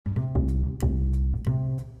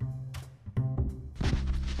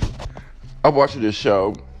I watched this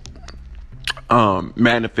show,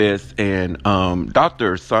 Manifest, and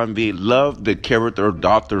Dr. Sanvi. Loved the character of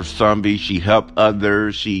Dr. Sanvi. She helped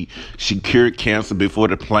others. She cured cancer before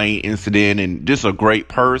the plane incident, and just a great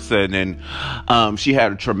person. And she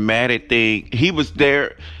had a traumatic thing. He was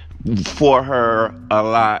there for her a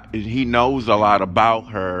lot, and he knows a lot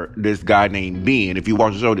about her. This guy named Ben. If you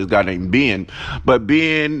watch the show, this guy named Ben. But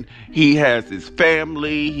Ben, he has his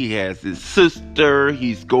family, he has his sister.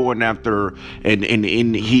 He's going after, and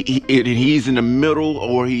he's in the middle,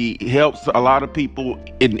 or he helps a lot of people,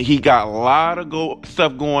 and he got a lot of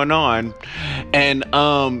stuff going on. And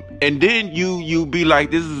then you be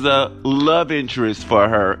like, this is a love interest for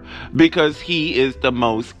her because he is the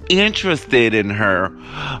most interested in her.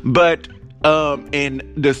 But and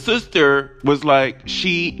the sister was like,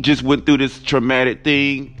 she just went through this traumatic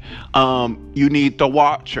thing. You need to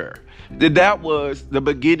watch her. That was the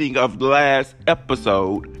beginning of the last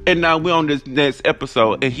episode, and now we're on this next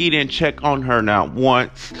episode, and he didn't check on her not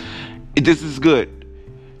once. This is good.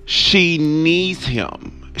 She needs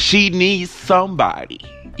him. She needs somebody.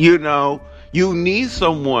 You need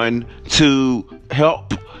someone to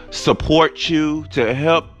help support you, to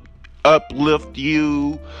help uplift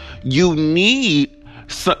you.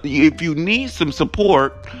 If you need some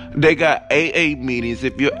support, they got AA meetings.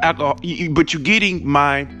 If you're alcohol, but you're getting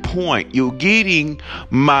my point. You're getting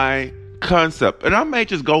my concept. And I may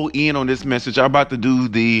just go in on this message. I'm about to do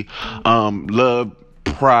the love,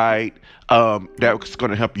 pride. That's going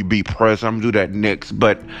to help you be present. I'm going to do that next.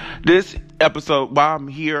 But this episode, while I'm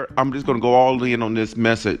here, I'm just going to go all in on this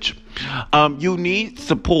message. You need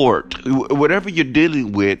support. Whatever you're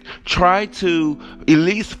dealing with, try to at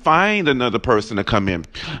least find another person to come in.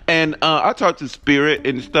 And I talked to Spirit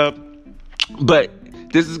and stuff, but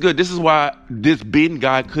this is good. This is why this Ben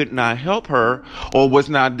guy could not help her or was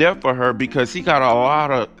not there for her, because he got a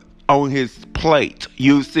lot on his plate.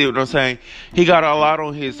 You see what I'm saying? He got a lot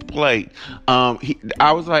on his plate.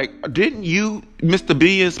 I was like, didn't you, Mr.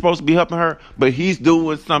 B is supposed to be helping her, but he's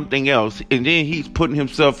doing something else, and then he's putting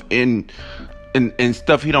himself in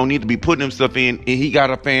stuff he don't need to be putting himself in, and he got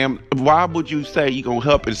a family. Why would you say you're gonna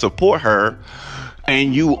help and support her,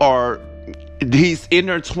 and he's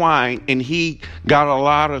intertwined, and he got a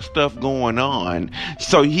lot of stuff going on,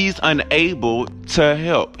 so he's unable to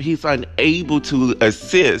help. He's unable to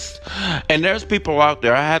assist. And there's people out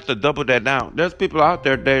there, I have to double that down. There's people out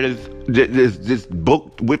there that is just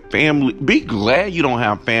booked with family. Be glad you don't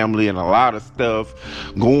have family and a lot of stuff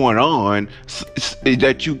going on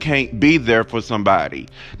that you can't be there for somebody.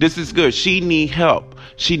 This is good. She need help.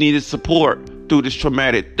 She needed support through this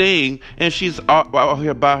traumatic thing, and she's out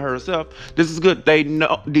here by herself. This is good. They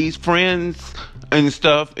know these friends and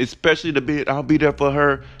stuff, especially the bit, I'll be there for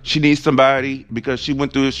her. She needs somebody because she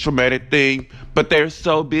went through this traumatic thing, but they're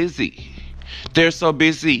so busy. They're so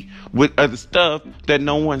busy with other stuff that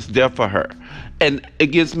no one's there for her. And it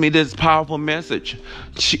gives me this powerful message.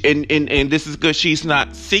 And this is good. She's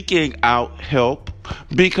not seeking out help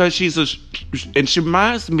because and she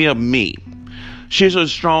reminds me of me. She's a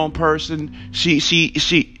strong person.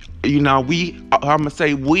 I'm gonna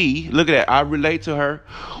say we, look at that, I relate to her.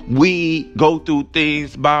 We go through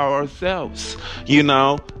things by ourselves.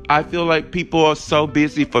 I feel like people are so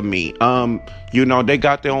busy for me. They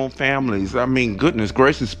got their own families. I mean, goodness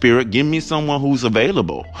gracious, Spirit, give me someone who's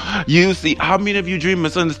available. You see, how many of you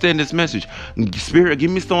dreamers understand this message? Spirit,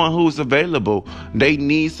 give me someone who's available. They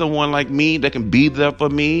need someone like me that can be there for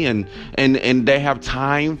me, and they have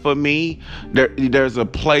time for me. There's a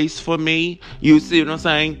place for me. You see what I'm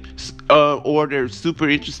saying? Or they're super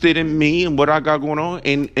interested in me and what I got going on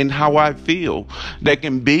and how I feel. They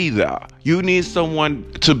can be there. You need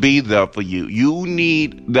someone to be there for you. You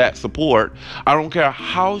need that support. I don't care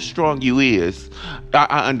how strong you is.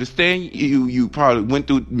 I understand you probably went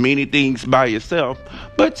through many things by yourself,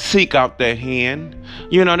 but seek out that hand.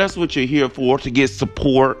 That's what you're here for, to get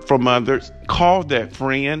support from others. Call that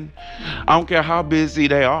friend. I don't care how busy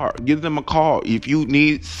they are. Give them a call. If you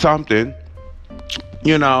need something,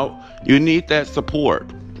 you need that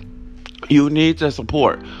support. You need that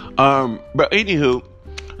support. But anywho,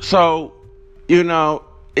 so,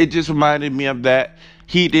 it just reminded me of that.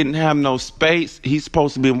 He didn't have no space. He's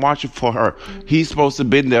supposed to be watching for her. He's supposed to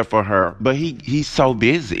be there for her. But he's so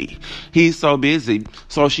busy. He's so busy.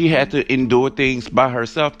 So she had to endure things by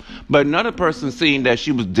herself. But another person seeing that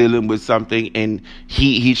she was dealing with something, and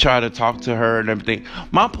he tried to talk to her and everything.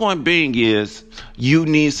 My point being is, you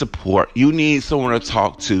need support. You need someone to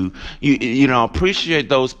talk to. Appreciate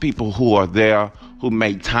those people who are there, who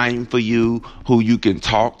make time for you, who you can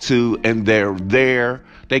talk to, and they're there.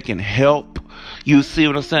 They can help. You see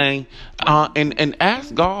what I'm saying? And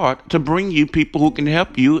ask God to bring you people who can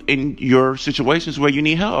help you in your situations where you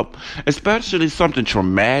need help, especially something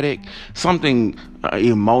traumatic, something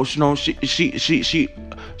emotional. She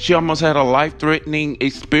almost had a life-threatening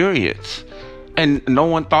experience, and no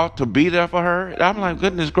one thought to be there for her. I'm like,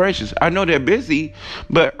 goodness gracious. I know they're busy,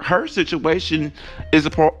 but her situation is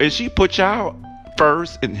and she put y'all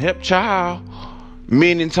first and help child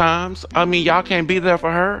many times. I mean, y'all can't be there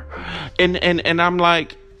for her, and I'm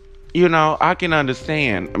like, I can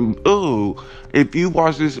understand. Ooh, if you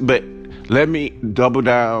watch this, but let me double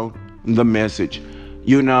down the message.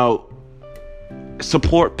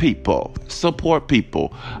 Support people,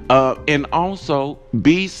 and also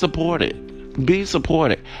be supported. Be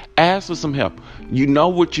supported. Ask for some help. You know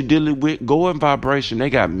what you're dealing with. Go in vibration. They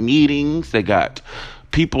got meetings. They got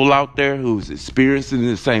people out there who's experiencing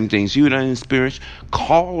the same things you done experienced.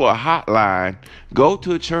 Call a hotline. Go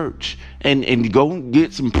to a church and go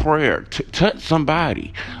get some prayer. Touch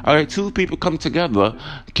somebody. All right, two people come together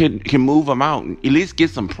can move a mountain. At least get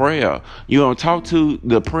some prayer. Talk to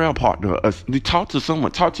the prayer partner. Talk to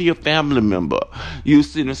someone. Talk to your family member. You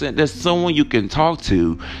see what I'm saying? There's someone you can talk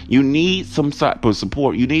to. You need some type of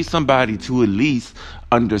support. You need somebody to at least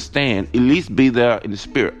understand, at least be there in the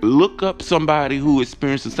spirit. Look up somebody who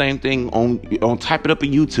experienced the same thing on type it up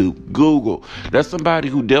in YouTube, Google. That's somebody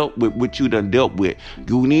who dealt with what you done dealt with.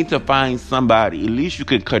 You need to find somebody, at least you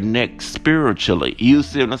can connect spiritually. You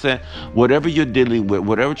see what I'm saying? Whatever you're dealing with,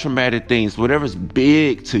 whatever traumatic things, whatever's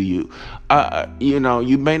big to you,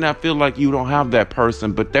 you may not feel like you don't have that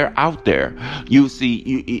person, but they're out there. You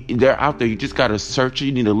see, they're out there. You just got to search it.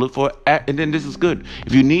 You need to look for it. And then this is good.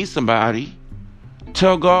 If you need somebody,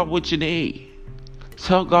 tell God what you need.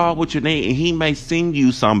 Tell God what you need, and He may send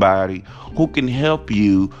you somebody who can help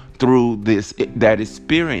you through that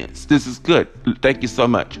experience. This is good. Thank you so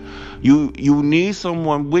much. You need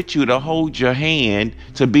someone with you to hold your hand,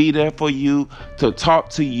 to be there for you, to talk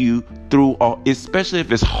to you through, especially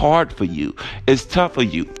if it's hard for you, it's tough for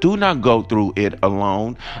you. Do not go through it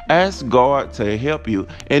alone. Ask God to help you.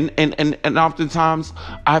 And oftentimes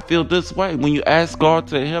I feel this way. When you ask God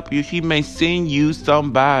to help you, He may send you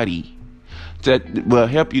somebody that will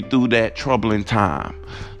help you through that troubling time.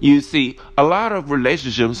 You see, a lot of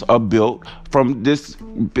relationships are built from this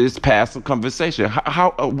passive conversation.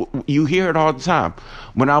 How you hear it all the time.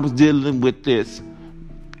 When I was dealing with this,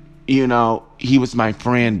 he was my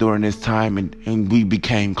friend during this time, and we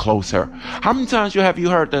became closer. How many times have you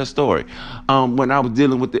heard that story? When I was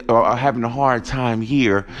dealing with having a hard time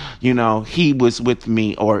here, he was with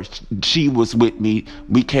me or she was with me.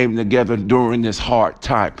 We came together during this hard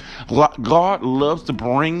time. God loves to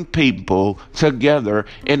bring people together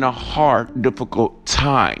in a hard, difficult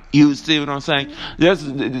time. You see what I'm saying? There's,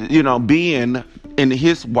 being in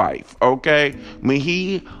his wife, okay? When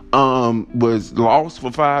he was lost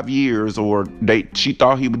for 5 years, or she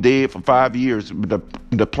thought he was dead for 5 years.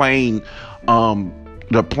 The plane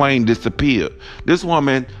disappeared. This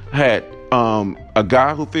woman had a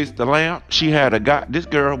guy who fixed the lamp. She had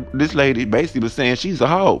this lady basically was saying she's a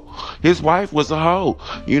hoe. His wife was a hoe.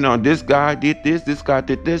 This guy did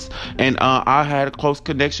this, and I had a close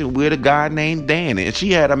connection with a guy named Danny, and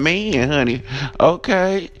she had a man, honey.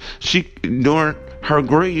 Okay, during her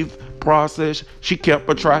grief process, she kept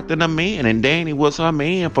attracting a man, and Danny was her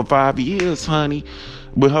man for 5 years, honey.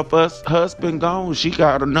 With her first husband gone, she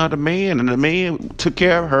got another man, and the man took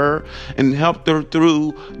care of her and helped her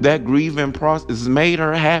through that grieving process, made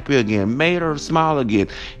her happy again, made her smile again.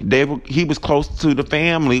 He was close to the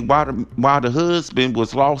family while the husband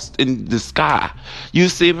was lost in the sky. You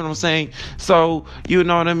see what I'm saying? So, you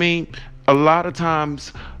know what I mean? A lot of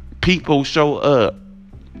times people show up,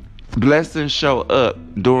 blessings show up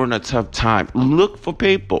during a tough time. Look for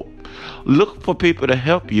people to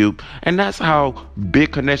help you, and that's how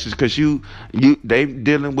big connections. Because they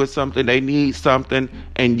dealing with something, they need something,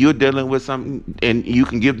 and you're dealing with something, and you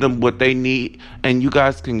can give them what they need, and you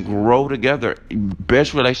guys can grow together.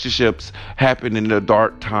 Best relationships happen in the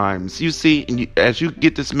dark times. You see, as you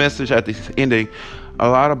get this message at the ending, a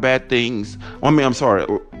lot of good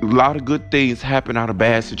things happen out of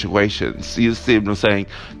bad situations. You see what I'm saying?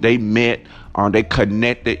 They met, they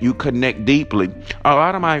connected. You connect deeply. A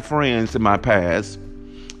lot of my friends in my past,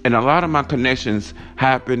 and a lot of my connections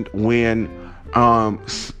happened when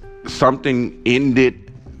something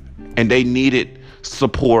ended and they needed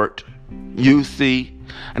support. You see,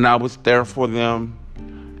 and I was there for them,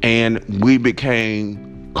 and we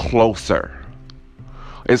became closer.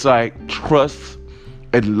 It's like trust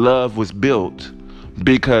and love was built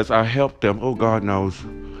because I helped them. Oh, God knows.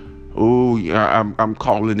 Oh, yeah, I'm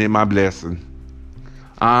calling in my blessing.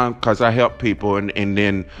 Because I helped people, and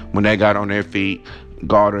then when they got on their feet,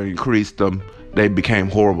 God increased them. They became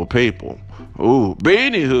horrible people. Ooh, but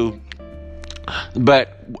anywho,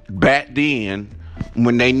 but back then,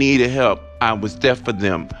 when they needed help, I was there for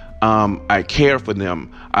them. I cared for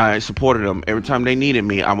them. I supported them every time they needed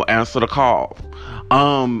me. I would answer the call.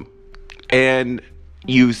 And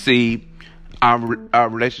you see, our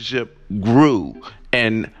relationship grew,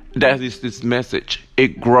 and that is this message.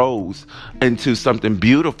 It grows into something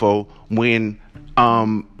beautiful when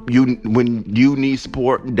you need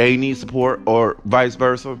support, they need support, or vice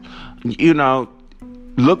versa.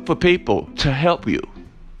 Look for people to help you.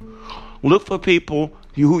 Look for people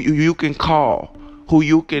who you can call, who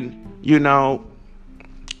you can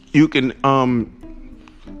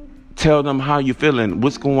tell them how you're feeling,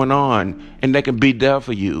 what's going on, and they can be there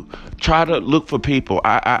for you. Try to look for people.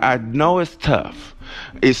 I know it's tough,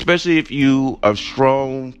 especially if you a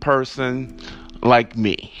strong person like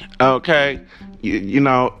me. Okay,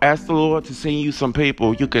 ask the Lord to send you some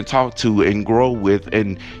people you can talk to and grow with,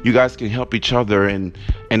 and you guys can help each other, and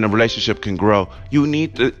the relationship can grow. You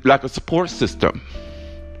need like a support system.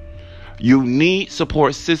 You need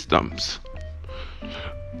support systems.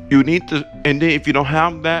 You need to, and then if you don't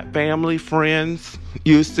have that, family, friends,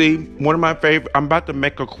 you see, one of my favorite, I'm about to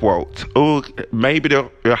make a quote. Oh, maybe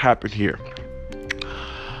it'll happen here.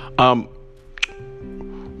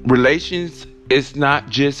 Relations is not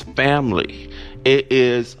just family.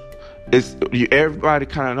 Everybody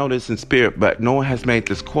kind of know this in spirit, but no one has made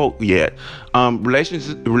this quote yet.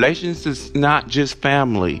 Relations is not just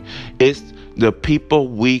family. It's the people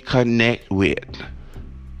we connect with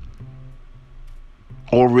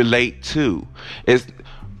or relate to.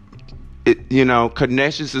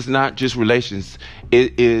 Connections is not just relations.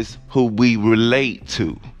 It is who we relate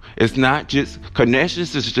to. It's not just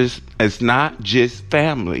connections. It's not just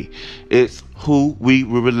family. It's who we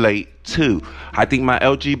relate to. I think my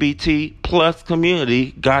LGBT plus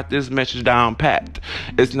community got this message down pat.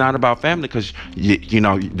 It's not about family, because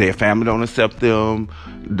their family don't accept them.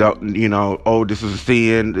 This is a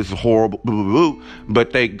sin, this is horrible, blah, blah, blah.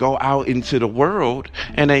 But they go out into the world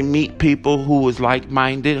and they meet people who is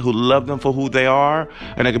like-minded, who love them for who they are,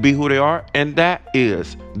 and they can be who they are, and that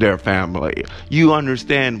is their family. You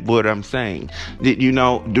understand what I'm saying?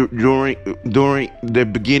 During the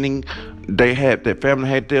beginning, their family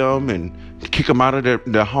had them and kick them out of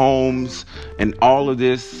their homes and all of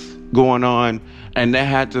this going on, and they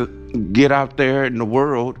had to get out there in the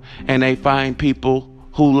world, and they find people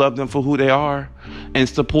who love them for who they are and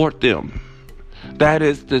support them. That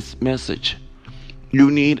is this message.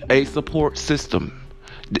 You need a support system.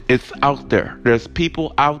 It's out there. There's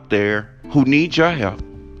people out there who need your help,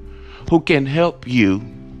 who can help you.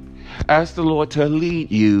 Ask the Lord to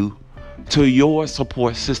lead you to your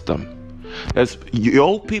support system.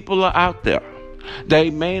 Your people are out there. They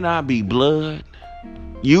may not be blood.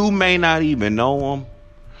 You may not even know them,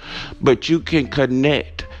 but you can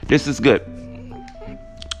connect. This is good.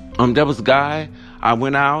 There was a guy, I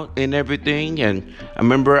went out and everything, and I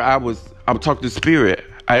remember I was talking to Spirit.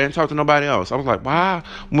 I didn't talk to nobody else. I was like, wow,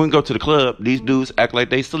 when we go to the club, these dudes act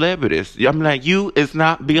like they celebrities. I'm like, you is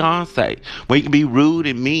not Beyonce. When you can be rude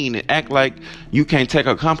and mean and act like you can't take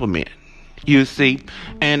a compliment. You see,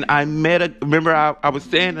 and I was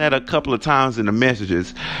saying that a couple of times in the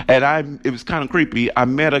messages, and it was kind of creepy. I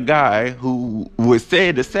met a guy who was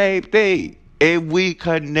saying the same thing, and we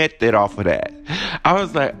connected off of that. I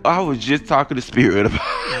was just talking to Spirit about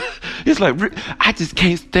it. It's like, I just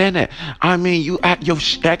can't stand that. I mean, you act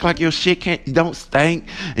like your shit don't stink,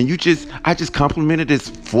 and I just complimented this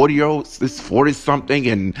 40-year-old, this 40-something,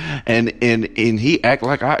 and he act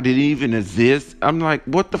like I didn't even exist. I'm like,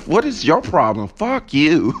 what is your problem? Fuck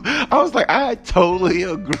you. I was like, I totally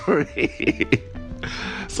agree.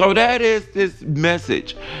 So that is this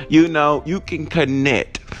message. You can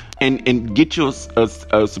connect and get you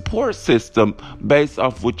a support system based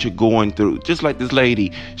off what you're going through. Just like this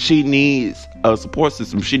lady, she needs a support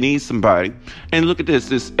system. She needs somebody. And look at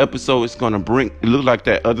this episode is going to bring, it looked like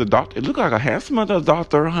that other doctor. It looked like a handsome other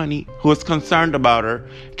doctor, honey, who was concerned about her,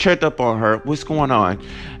 checked up on her, what's going on.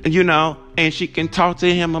 And she can talk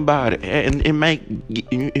to him about it. And it may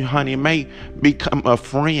become a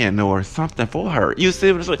friend or something for her. You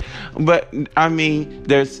see what I'm saying? But, I mean,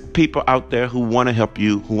 there's people out there who want to help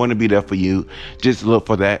you, who want to be there for you. Just look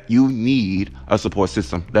for that. You need a support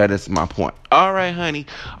system. That is my point. All right, honey.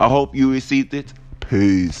 I hope you received it.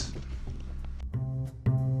 Peace.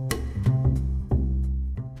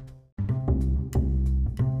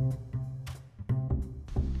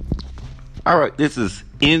 All right, this is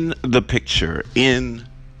in the picture. And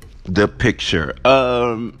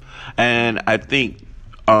I think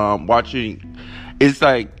watching. It's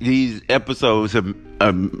like these episodes of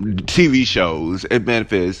TV shows in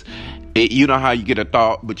Memphis. You know how you get a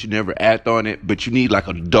thought, but you never act on it, but you need like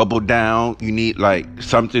a double down. You need like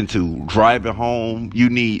something to drive it home. You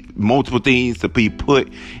need multiple things to be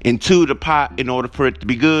put into the pot in order for it to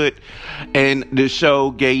be good. And the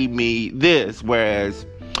show gave me this, whereas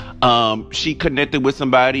she connected with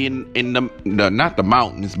somebody in the not the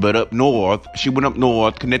mountains, but up north. She went up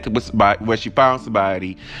north, connected with somebody where she found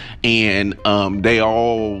somebody, and they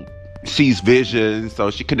all sees visions. So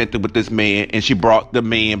she connected with this man, and she brought the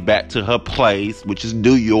man back to her place, which is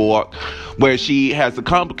New York, where she has a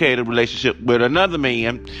complicated relationship with another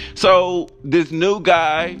man. So this new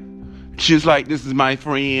guy, she's like, this is my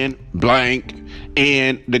friend blank,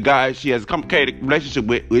 and the guy she has a complicated relationship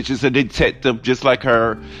with, which is a detective just like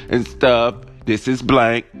her and stuff, this is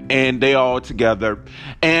blank, and they all together.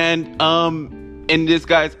 And in this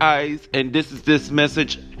guy's eyes, and this is this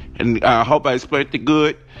message, and I hope I explained it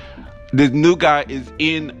good, this new guy is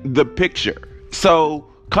in the picture.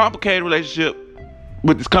 So complicated relationship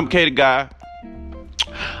with this complicated guy.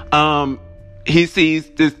 He sees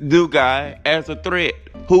this new guy as a threat.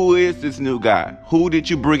 Who is this new guy? Who did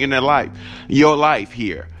you bring in your life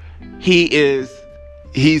here? He's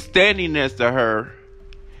standing next to her.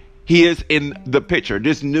 He is in the picture,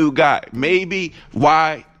 this new guy. Maybe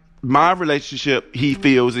why my relationship, he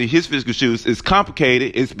feels, in his physical shoes is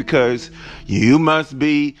complicated is because you must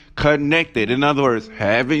be connected. In other words,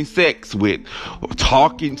 having sex with,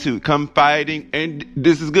 talking to, confiding, and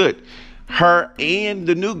this is good. Her and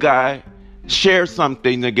the new guy share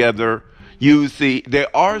something together. You see, they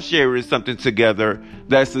are sharing something together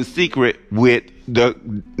that's a secret with the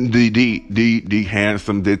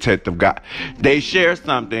handsome detective guy. They share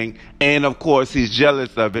something, and of course he's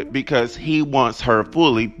jealous of it because he wants her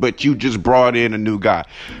fully, but you just brought in a new guy.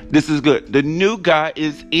 This is good. The new guy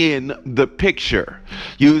is in the picture.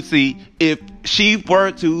 You see, if she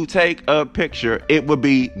were to take a picture, it would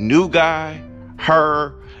be new guy,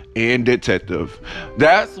 her, and detective.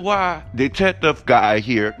 That's why detective guy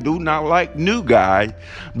here do not like new guy,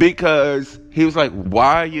 because he was like,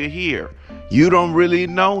 why are you here? You don't really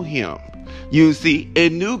know him. You see,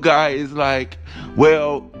 and new guy is like,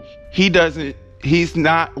 well, he's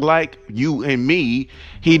not like you and me.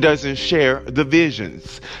 He doesn't share the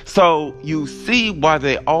visions. So you see why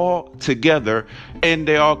they all together and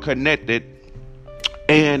they all connected,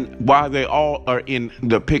 and why they all are in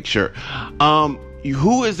the picture.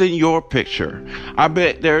 Who is in your picture? I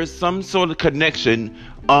bet there's some sort of connection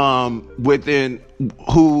within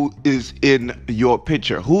who is in your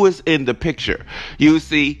picture. Who is in the picture? You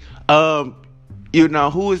see,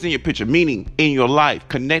 who is in your picture, meaning in your life,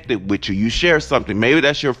 connected with you. You share something. Maybe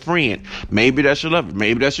that's your friend. Maybe that's your lover.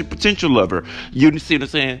 Maybe that's your potential lover. You see what I'm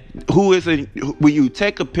saying? Who is in, when you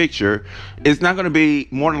take a picture, it's not going to be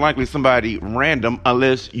more than likely somebody random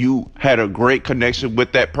unless you had a great connection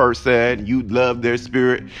with that person. You love their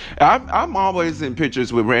spirit. I'm always in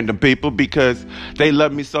pictures with random people because they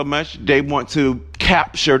love me so much. They want to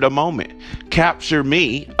capture the moment, capture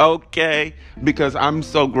me, okay, because I'm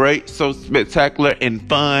so great, so spectacular and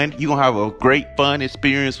fun. You're gonna have a great fun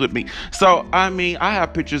experience with me. So I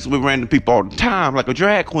have pictures with random people all the time, like a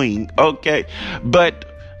drag queen, okay, but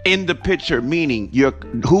in the picture, meaning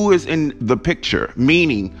who is in the picture,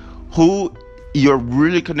 meaning who you're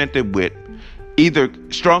really connected with. Either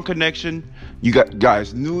strong connection, you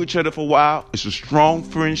guys knew each other for a while, it's a strong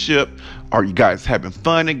friendship, or you guys having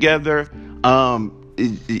fun together.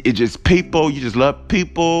 It just people, you just love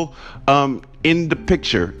people. In the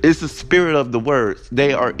picture, it's the spirit of the words.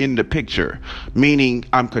 They are in the picture, meaning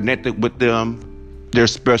I'm connected with them. They're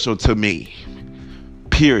special to me.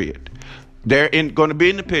 Period. They're going to be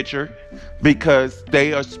in the picture because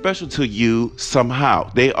they are special to you somehow.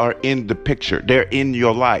 They are in the picture. They're in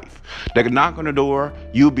your life. They can knock on the door.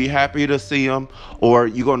 You'll be happy to see them, or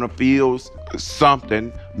you're going to feel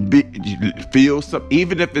something.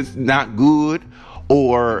 Even if it's not good,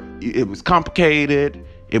 or it was complicated,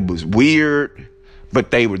 it was weird, but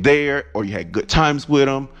they were there, or you had good times with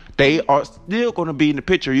them. They are still going to be in the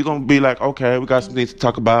picture. You're going to be like, okay, we got some things to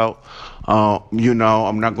talk about.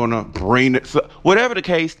 I'm not going to bring it. So, whatever the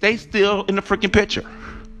case, they still in the freaking picture.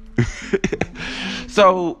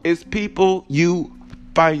 So it's people you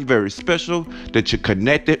find very special that you're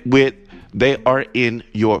connected with. They are in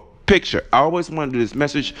your picture. I always wanted this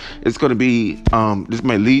message. It's going to be, this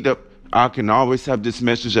may lead up. I can always have this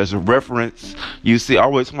message as a reference. You see, I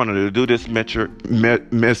always wanted to do this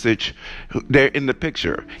message. They're in the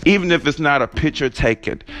picture. Even if it's not a picture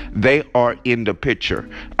taken, they are in the picture.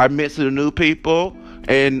 I met some new people,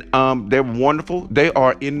 and they're wonderful. They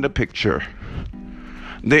are in the picture.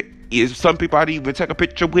 There is some people I didn't even take a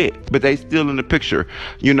picture with, but they still in the picture.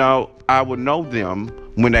 You know, I would know them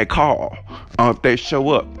when they call, if they show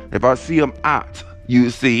up. If I see them out, you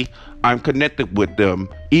see, I'm connected with them.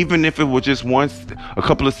 Even if it was just a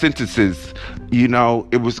couple of sentences, you know,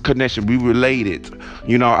 it was connection. We related.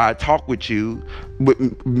 You know, I talk with you.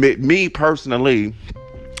 With me personally,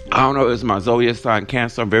 I don't know, it's my zodiac sign,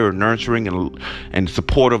 Cancer. I'm very nurturing and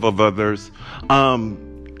supportive of others.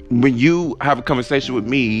 When you have a conversation with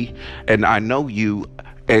me and I know you,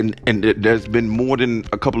 and there's been more than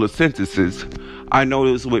a couple of sentences, I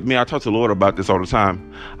know this with me. I talk to the Lord about this all the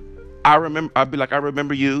time. I'd be like, I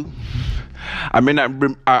remember you. I mean,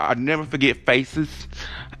 I never forget faces,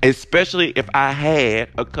 especially if I had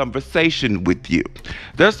a conversation with you.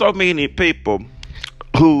 There's so many people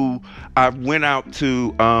who I went out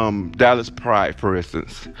to Dallas Pride, for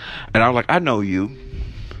instance, and I was like, I know you.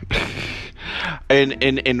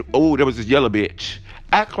 and oh, there was this yellow bitch.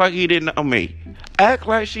 Act like he didn't know me. Act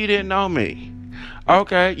like she didn't know me.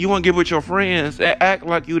 Okay, you want to get with your friends? Act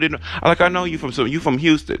like you didn't. Like, I know you from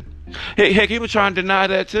Houston. Heck, he was trying to deny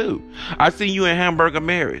that too. I seen you in Hamburger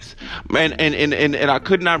Mary's, and I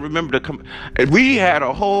could not remember and we had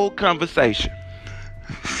a whole conversation.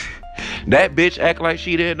 That bitch act like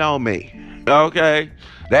she didn't know me. Okay,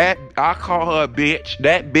 that I call her a bitch.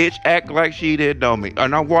 That bitch act like she didn't know me,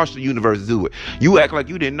 and I watched the universe do it. You act like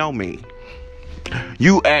you didn't know me.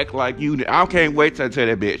 You act like you. I can't wait till I tell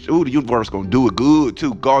that bitch. Ooh, the universe gonna do it good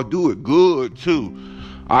too. God do it good too.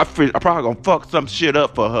 I probably gonna fuck some shit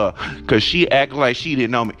up for her because she act like she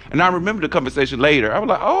didn't know me. And I remember the conversation later. I was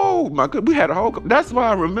like, oh my god, we had a whole. That's why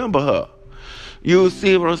I remember her. You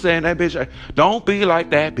see what I'm saying? That bitch. Don't be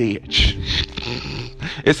like that bitch.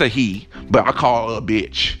 It's a he, but I call her a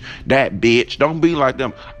bitch. That bitch. Don't be like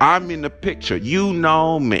them. I'm in the picture. You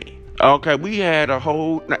know me. Okay, we had a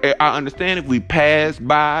whole. I understand if we passed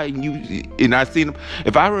by and I seen them.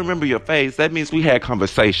 If I remember your face, that means we had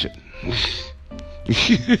conversation.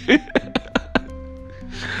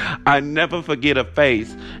 I never forget a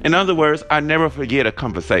face. In other words, I never forget a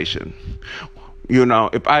conversation. You know,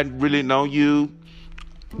 if I really know you,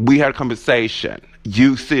 we had a conversation.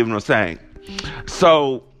 You see what I'm saying?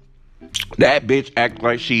 So that bitch act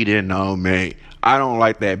like she didn't know me. I don't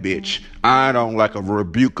like that bitch. I don't like a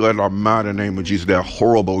rebuke in the mighty name of Jesus. That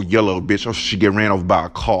horrible yellow bitch. Or she get ran over by a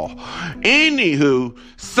car. Anywho,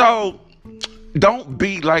 so don't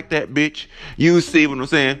be like that bitch. You see what I'm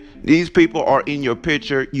saying? These people are in your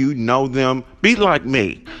picture. You know them. Be like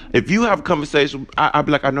me. If you have a conversation, I'll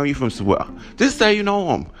be like, I know you from somewhere. Just say you know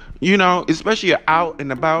them. You know, especially you're out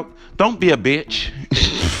and about. Don't be a bitch.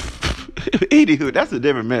 Anywho, that's a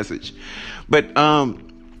different message. But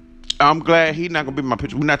I'm glad he's not gonna be in my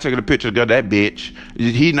picture. We're not taking a picture of that bitch.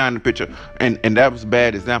 He's not in the picture, and that was a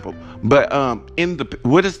bad example. But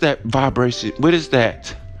what is that vibration? What is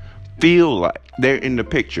that feel like? They're in the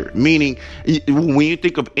picture. Meaning, when you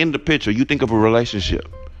think of in the picture, you think of a relationship.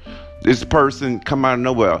 This person come out of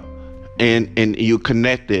nowhere, and you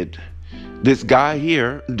connected. This guy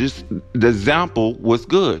here, the example was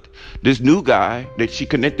good. This new guy that she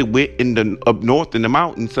connected with up north in the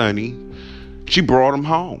mountains, honey, she brought him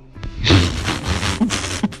home.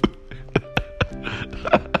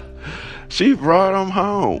 She brought him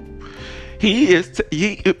home.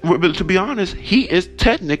 To be honest, he is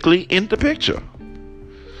technically in the picture.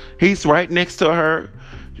 He's right next to her.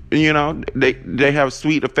 You know, they have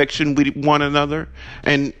sweet affection with one another,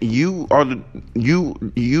 and you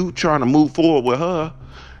trying to move forward with her.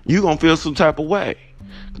 You gonna feel some type of way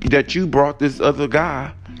that you brought this other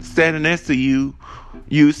guy standing next to you.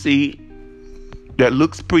 You see, that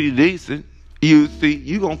looks pretty decent. You see,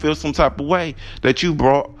 you gonna feel some type of way that she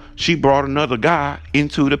brought another guy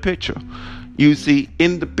into the picture. You see,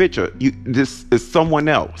 in the picture, this is someone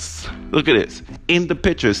else. Look at this. In the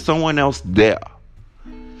picture is someone else there.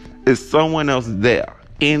 Is someone else there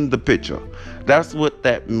in the picture. That's what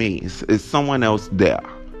that means. Is someone else there.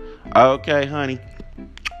 Okay, honey.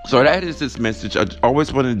 So that is this message. I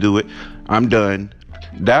always want to do it. I'm done.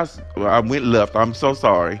 I went left. I'm so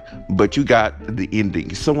sorry. But you got the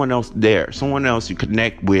ending. Someone else there. Someone else you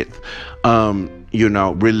connect with.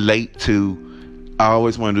 Relate to. I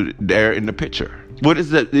always wanted there in the picture. What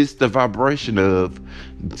is that? It's the vibration of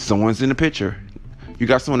someone's in the picture. You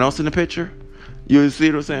got someone else in the picture? You see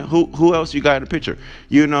what I'm saying? Who else you got in the picture?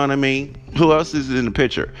 You know what I mean? Who else is in the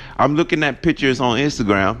picture? I'm looking at pictures on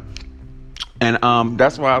Instagram, and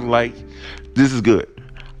that's why I like. This is good.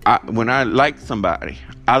 When I like somebody,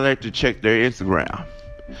 I like to check their Instagram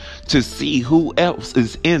to see who else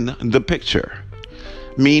is in the picture.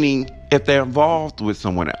 Meaning, if they're involved with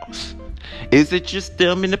someone else. Is it just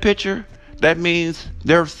them in the picture? that means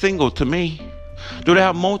they're single to me. Do they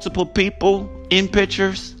have multiple people in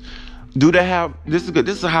pictures? Do they have, this is good.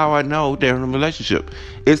 This is how I know they're in a relationship.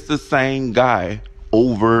 It's the same guy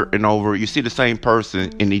over and over. You see the same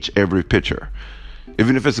person in every picture.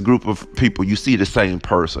 Even if it's a group of people, you see the same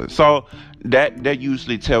person. So that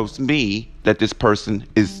usually tells me that this person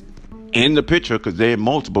is in the picture because they're in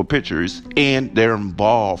multiple pictures and they're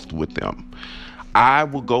involved with them. I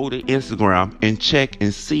will go to Instagram and check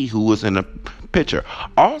and see who was in the picture.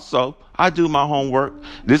 Also, I do my homework.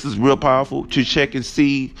 This is real powerful to check and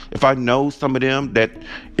see if I know some of them, that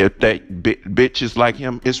if that bitch is like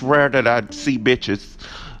him. It's rare that I see bitches.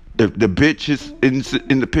 If the bitch is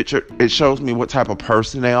in the picture, it shows me what type of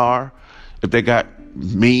person they are. If they got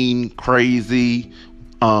mean, crazy,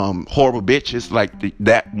 horrible bitches like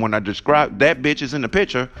that when I describe that bitch is in the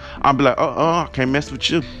picture, I'll be like, I can't mess with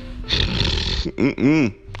you.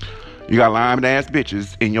 You got lying ass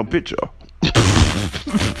bitches in your picture.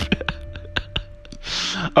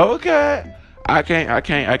 Okay, I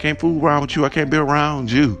can't fool around with you. I can't be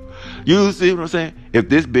around you. You see what I'm saying? If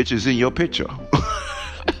this bitch is in your picture.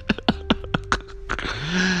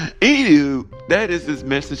 Anywho, that is this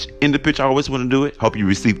message in the picture. I always want to do it. Hope you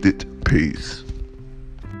received it. Peace.